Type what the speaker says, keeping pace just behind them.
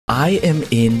I am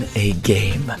in a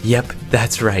game. Yep,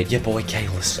 that's right. Yeah, boy,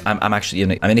 Caylus. I'm actually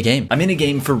in a game. I'm in a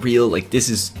game for real. Like, this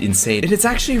is insane. And it's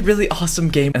actually a really awesome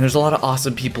game. And there's a lot of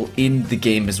awesome people in the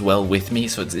game as well with me.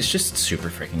 So it's just super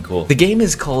freaking cool. The game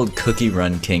is called Cookie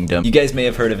Run Kingdom. You guys may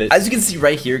have heard of it. As you can see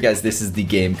right here, guys, this is the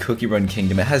game Cookie Run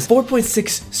Kingdom. It has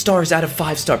 4.6 stars out of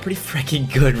 5 star. Pretty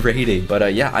freaking good rating.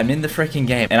 But yeah, I'm in the freaking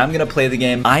game. And I'm gonna play the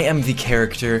game. I am the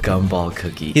character Gumball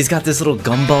Cookie. He's got this little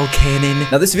gumball cannon.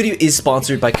 Now, this video is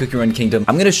sponsored by Cookie Run Kingdom.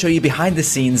 I'm gonna show you behind the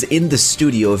scenes in the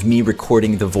studio of me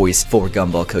recording the voice for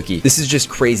Gumball Cookie. This is just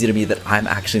crazy to me that I'm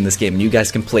actually in this game and you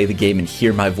guys can play the game and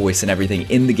hear my voice and everything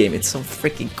in the game. It's so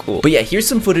freaking cool. But yeah, here's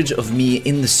some footage of me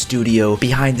in the studio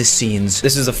behind the scenes.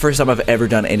 This is the first time I've ever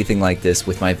done anything like this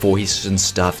with my voice and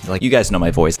stuff. Like, you guys know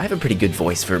my voice. I have a pretty good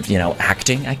voice for, you know,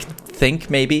 acting. I can think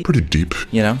maybe pretty deep,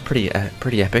 you know, pretty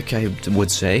epic, I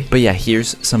would say. But yeah,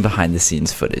 here's some behind the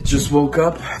scenes footage. Just woke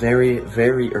up very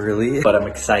early, but I'm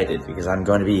excited because I'm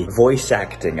going to be voice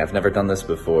acting. I've never done this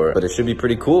before, but it should be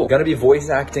pretty cool. Gonna be voice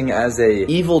acting as a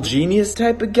evil genius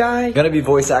type of guy. Gonna be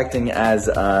voice acting as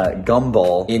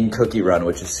Gumball in Cookie Run,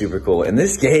 which is super cool. And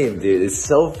this game, dude, is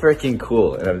so freaking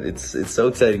cool. And it's so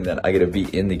exciting that I get to be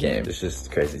in the game. It's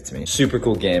just crazy to me. Super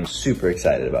cool game. Super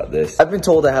excited about this. I've been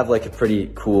told I have like a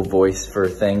pretty cool voice for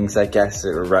things, I guess, a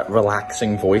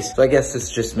relaxing voice. So I guess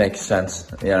this just makes sense,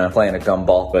 you know, playing a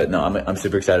gumball. But no, I'm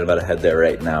super excited about to head there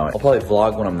right now. I'll probably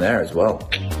vlog when I'm there as well.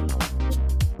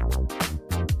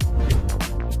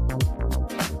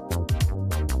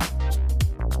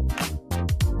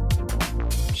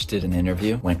 Just did an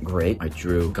interview, went great. I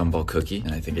drew Gumball Cookie,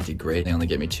 and I think I did great. They only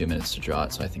gave me 2 minutes to draw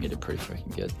it, so I think I did pretty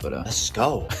freaking good. But let's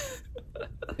go.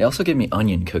 They also gave me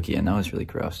Onion Cookie, and that was really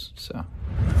gross,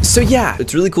 so yeah,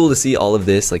 it's really cool to see all of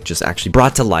this like just actually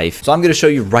brought to life. So I'm gonna show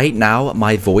you right now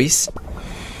my voice.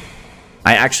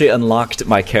 I actually unlocked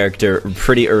my character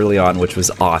pretty early on, which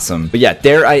was awesome. But yeah,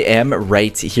 there I am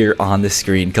right here on the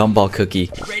screen, Gumball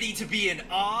Cookie. Ready to be in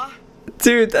awe?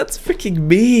 Dude, that's freaking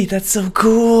me. That's so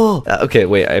cool. Okay,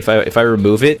 wait, if I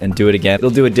remove it and do it again, it'll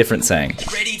do a different saying.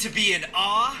 Ready to be in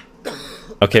awe?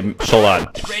 Okay, hold on.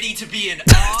 Ready to be in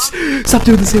awe? Stop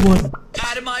doing the same one.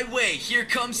 Out of my way, here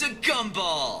comes a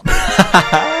gumball.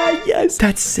 Yes,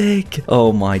 that's sick.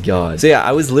 Oh my god. So yeah,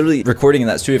 I was literally recording in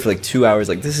that studio for like 2 hours.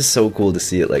 Like, this is so cool to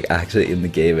see it like actually in the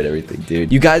game and everything,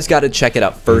 dude. You guys got to check it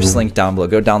out. First link down below.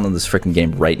 Go download this freaking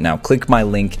game right now. Click my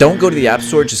link. Don't go to the App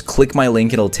Store. Just click my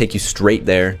link and it'll take you straight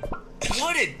there.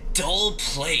 What a dull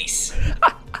place.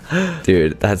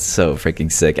 Dude, that's so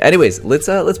freaking sick. Anyways, let's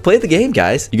play the game,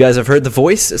 guys. You guys have heard the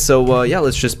voice, so yeah,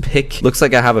 let's just pick. Looks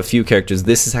like I have a few characters.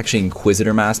 This is actually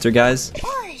Inquisitor Master, guys.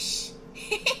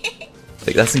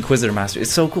 Like, that's Inquisitor Master.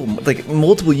 It's so cool. Like,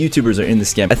 multiple YouTubers are in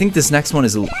this game. I think this next one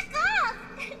is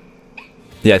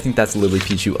yeah, I think that's Lily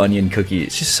Pichu Onion Cookie.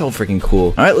 It's just so freaking cool.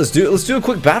 All right, let's do it. Let's do a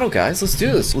quick battle, guys. Let's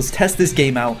do this. Let's test this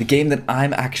game out. The game that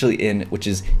I'm actually in, which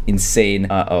is insane.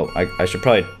 I should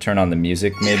probably turn on the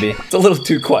music, maybe. It's a little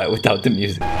too quiet without the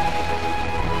music.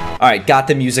 All right, got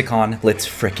the music on. Let's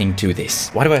freaking do this.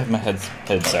 Why do I have my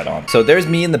headset on? So there's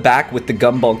me in the back with the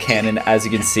gumball cannon, as you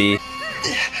can see.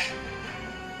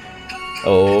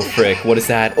 Oh, frick. What is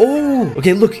that? Oh,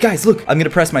 okay, look, guys, look. I'm gonna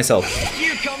press myself.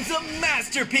 Here comes a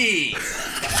masterpiece.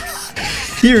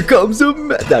 Here comes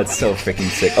that's so freaking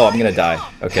sick. Oh, I'm gonna die.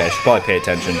 Okay, I should probably pay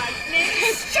attention.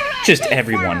 Just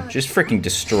everyone. Just freaking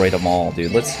destroy them all,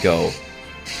 dude. Let's go.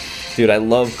 Dude, I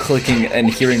love clicking and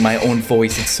hearing my own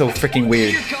voice. It's so freaking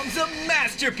weird. Here comes a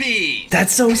masterpiece.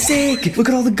 That's so sick. Look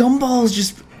at all the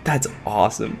gumballs. That's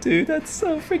awesome, dude. That's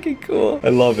so freaking cool. I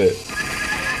love it.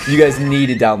 You guys need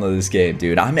to download this game,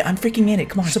 dude. I'm freaking in it.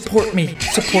 Come on, support me.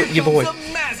 Support your boy.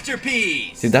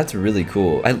 Dude, that's really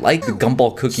cool. I like the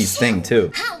Gumball Cookies thing,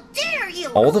 too.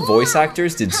 All the voice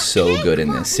actors did so good in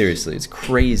this. Seriously, it's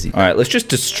crazy. All right, let's just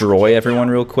destroy everyone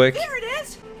real quick. There it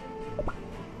is.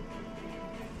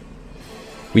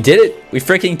 We did it. We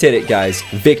freaking did it, guys.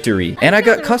 Victory. And I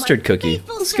got Custard Cookie.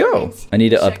 Let's go. I need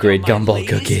to upgrade Gumball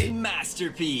Cookie.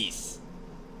 Masterpiece.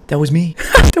 That was me.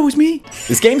 That was me.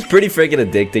 This game's pretty freaking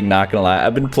addicting, not gonna lie.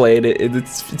 I've been playing it.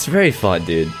 It's very fun,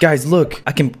 dude. Guys, look.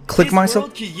 I can click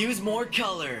myself. This world could use more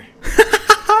color.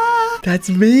 That's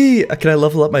me. Can I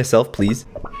level up myself, please?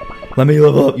 Let me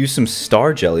level up. Use some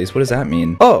star jellies. What does that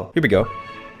mean? Oh, here we go.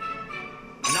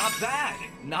 Not bad.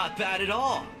 Not bad at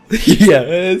all.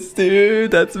 Yes,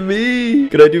 dude. That's me.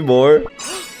 Can I do more?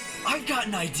 I've got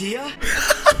an idea.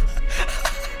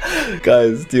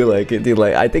 Guys, do you like it? Do you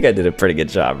like? I think I did a pretty good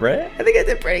job, right? I think I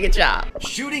did a pretty good job.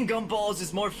 Shooting gumballs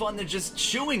is more fun than just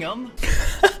chewing them.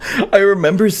 I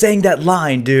remember saying that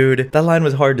line, dude. That line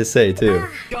was hard to say, too.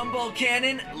 Gumball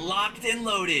cannon locked and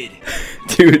loaded.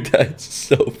 Dude, that's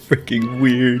so freaking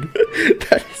weird.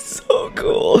 That is so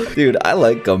cool. Dude, I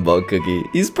like Gumball Cookie.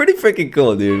 He's pretty freaking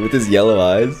cool, dude, with his yellow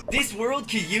eyes. This world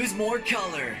could use more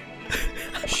color.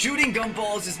 Shooting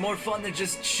gumballs is more fun than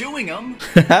just chewing them.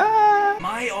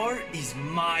 My art is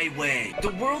my way.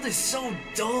 The world is so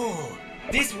dull.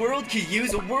 This world could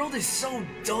use. The world is so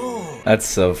dull. That's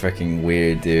so freaking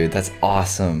weird, dude. That's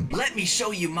awesome. Let me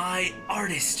show you my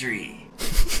artistry.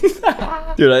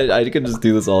 Dude, I could just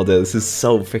do this all day. This is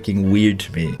so freaking weird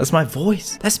to me. That's my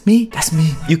voice. That's me. That's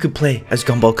me. You could play as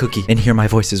Gumball Cookie and hear my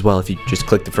voice as well if you just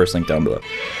click the first link down below.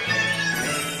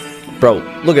 Bro,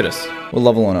 look at us. We're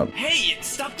leveling up. Hey,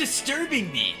 stop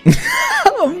disturbing me.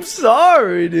 I'm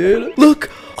sorry, dude.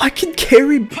 Look, I can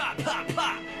carry... Pop, pop,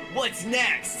 pop. What's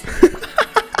next?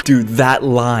 Dude, that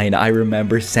line, I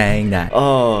remember saying that.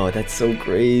 Oh, that's so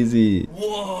crazy.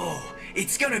 Whoa,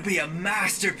 it's gonna be a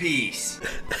masterpiece.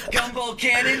 Gumball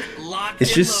cannon locked.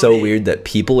 It's just so weird that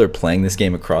people are playing this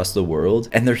game across the world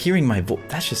and they're hearing my voice.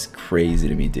 That's just crazy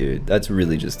to me, dude. That's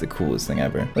really just the coolest thing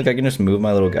ever. Look, I can just move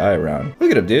my little guy around.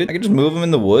 Look at him, dude. I can just move him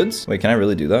in the woods. Wait, can I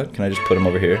really do that? Can I just put him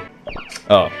over here?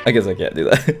 Oh, I guess I can't do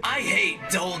that. I hate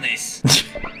dullness.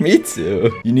 Me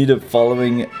too. You need a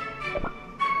following...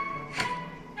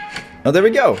 Oh, there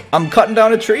we go. I'm cutting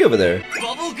down a tree over there.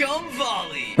 Bubblegum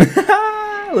volley.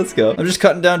 Let's go. I'm just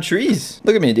cutting down trees.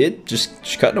 Look at me, dude. Just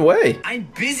cutting away. I'm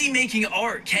busy making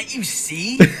art. Can't you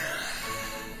see?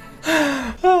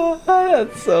 Oh,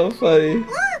 that's so funny.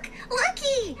 Look,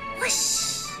 looky.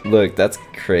 Whoosh. Look, that's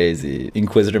crazy.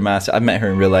 Inquisitor Master. I met her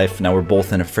in real life. Now we're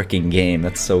both in a freaking game.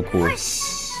 That's so cool.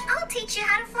 Whoosh. I'll teach you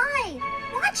how to fly.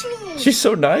 Watch me. She's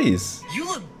so nice. You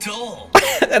look dull.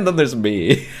 And then there's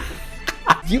me.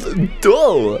 You look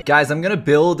dull. Guys, I'm gonna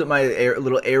build my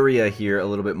little area here a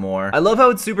little bit more. I love how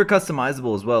it's super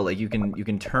customizable as well. Like you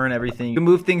can turn everything. You can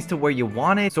move things to where you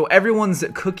want it. So everyone's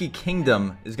cookie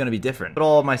kingdom is gonna be different. Put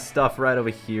all of my stuff right over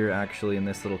here, actually, in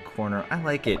this little corner. I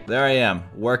like it. There I am,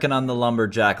 working on the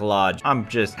lumberjack lodge. I'm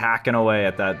just hacking away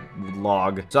at that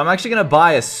log. So I'm actually gonna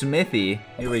buy a smithy.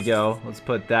 Here we go. Let's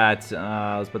put that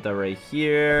right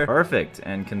here. Perfect.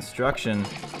 And construction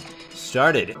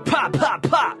started. Pop, pop,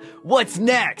 pop. What's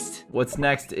next? What's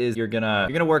next is you're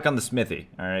gonna work on the smithy.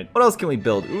 All right. What else can we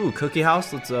build? Ooh, cookie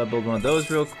house. Let's build one of those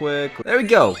real quick. There we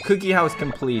go. Cookie house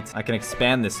complete. I can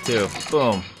expand this too.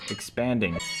 Boom.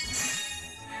 Expanding.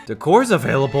 Decor's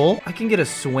available. I can get a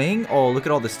swing. Oh, look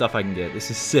at all the stuff I can get. This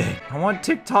is sick. I want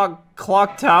TikTok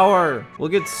clock tower. We'll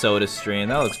get soda stream.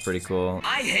 That looks pretty cool.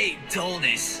 I hate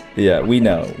dullness. Yeah, we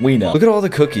know. We know. Look at all the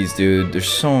cookies, dude. There's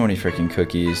so many freaking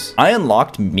cookies. I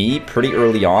unlocked meat pretty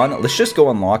early on. Let's just go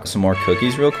unlock some more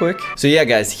cookies real quick. So yeah,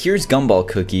 guys, here's Gumball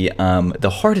Cookie. The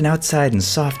hard and outside and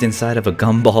soft inside of a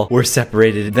gumball were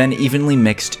separated, then evenly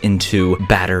mixed into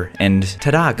batter, and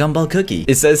ta-da, Gumball Cookie.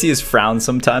 It says he is frowned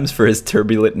sometimes for his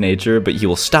turbulent nature, but he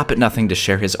will stop at nothing to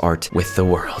share his art with the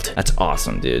world. That's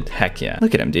awesome, dude. Heck yeah.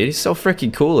 Look at him, dude. He's so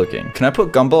freaking cool looking. Can I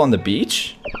put Gumball on the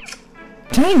beach?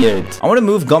 Dang it. I want to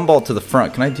move Gumball to the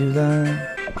front. Can I do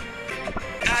that?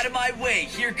 Out of my way.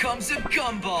 Here comes a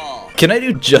gumball. Can I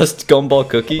do just Gumball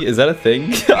Cookie? Is that a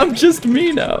thing? I'm just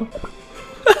me now.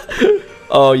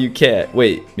 Oh, you can't.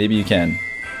 Wait, maybe you can.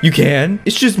 You can?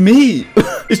 It's just me.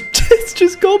 It's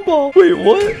just Gumball. Wait,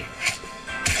 what?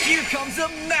 Here comes a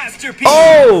masterpiece.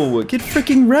 Oh, get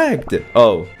freaking wrecked.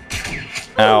 Oh.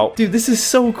 Ow. Dude, this is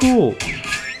so cool.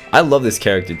 I love this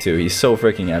character too. He's so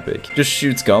freaking epic. Just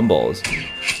shoots gumballs.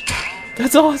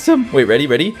 That's awesome. Wait, ready?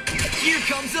 Here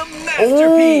comes a masterpiece.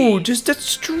 Oh, just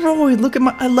destroyed. Look at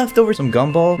I left over some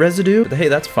gumball residue. But hey,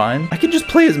 that's fine. I can just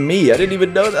play as me. I didn't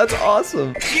even know. That's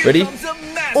awesome. Ready?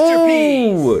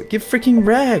 Oh, get freaking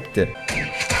wrecked.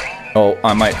 Oh,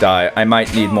 I might die. I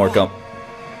might need more gum.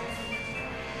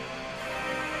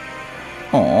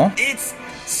 Aw. It's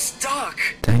stuck.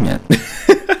 Dang it.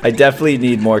 I definitely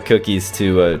need more cookies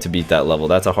to beat that level.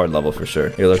 That's a hard level for sure.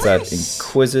 Here, let's add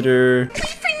Inquisitor. Good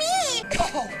for me.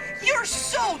 Oh, you're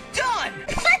so done.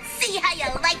 Let's see how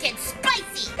you like it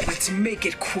spicy. Let's make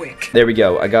it quick. There we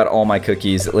go. I got all my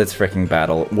cookies. Let's freaking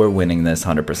battle. We're winning this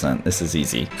 100%. This is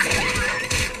easy.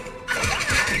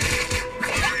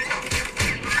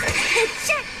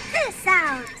 Check this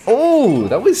out. Oh,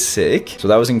 that was sick. So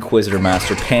that was Inquisitor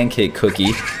Master Pancake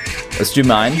Cookie. Let's do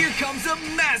mine. Here comes a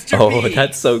masterpiece. Oh,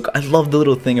 that's so... I love the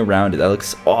little thing around it. That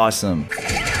looks awesome.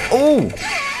 Oh!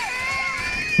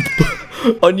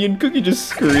 Onion Cookie just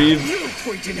screamed. No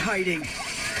point in hiding.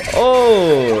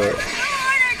 Oh!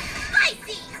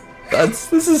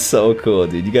 This is so cool,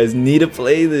 dude. You guys need to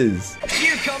play this.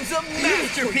 Here comes a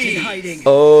masterpiece.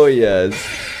 Oh, yes.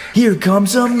 Here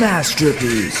comes a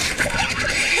masterpiece.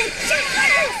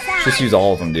 Just use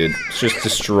all of them, dude. Just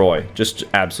destroy. Just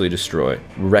absolutely destroy.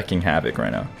 Wrecking havoc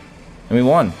right now. And we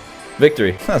won.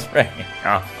 Victory. Let's go.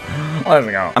 Let's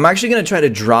go. I'm actually going to try to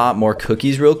draw more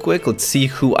cookies real quick. Let's see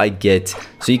who I get.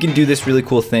 So you can do this really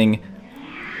cool thing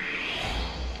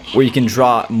where you can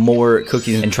draw more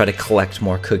cookies and try to collect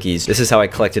more cookies. This is how I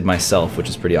collected myself, which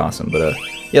is pretty awesome. But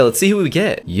yeah, let's see who we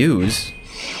get. Use.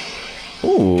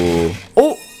 Ooh.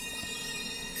 Oh.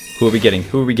 Who are we getting?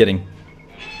 Who are we getting?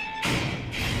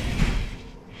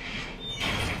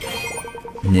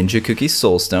 Ninja Cookie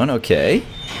Soulstone, okay.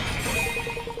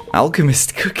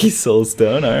 Alchemist Cookie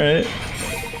Soulstone, alright.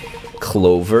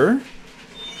 Clover.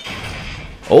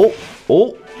 Oh,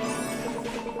 oh.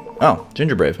 Oh,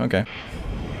 Ginger Brave, okay.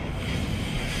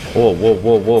 Whoa, whoa,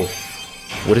 whoa, whoa.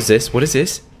 What is this? What is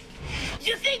this?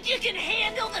 You think you can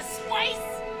handle the spice?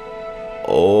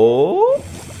 Oh.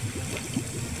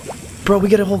 Bro, we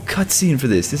got a whole cutscene for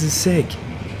this. This is sick.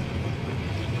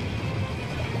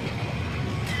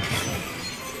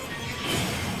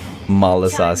 Mala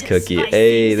sauce cookie.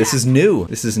 Hey, this is new.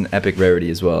 This is an epic rarity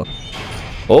as well.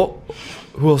 Oh,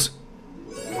 who else?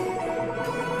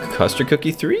 Custard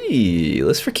Cookie 3.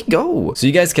 Let's freaking go. So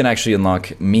you guys can actually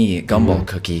unlock me, Gumball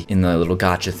Cookie, in the little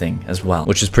gacha thing as well,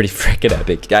 which is pretty freaking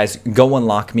epic. Guys, go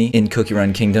unlock me in Cookie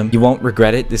Run Kingdom. You won't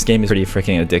regret it. This game is pretty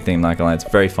freaking addicting, I'm not gonna lie. It's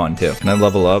very fun too. Can I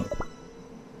level up?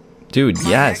 Dude, yes.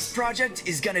 My next project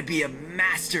is gonna be a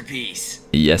masterpiece.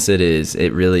 Yes, it is.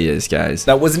 It really is, guys.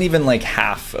 That wasn't even like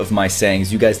half of my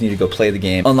sayings. You guys need to go play the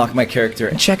game, unlock my character,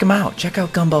 and check him out. Check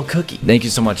out Gumball Cookie. Thank you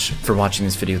so much for watching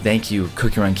this video. Thank you,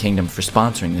 Cookie Run Kingdom, for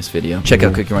sponsoring this video. Check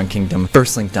out Cookie Run Kingdom.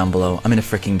 First link down below. I'm in a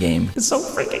freaking game. It's so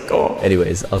freaking cool.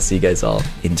 Anyways, I'll see you guys all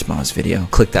in tomorrow's video.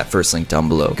 Click that first link down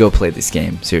below. Go play this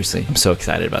game. Seriously, I'm so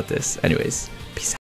excited about this. Anyways.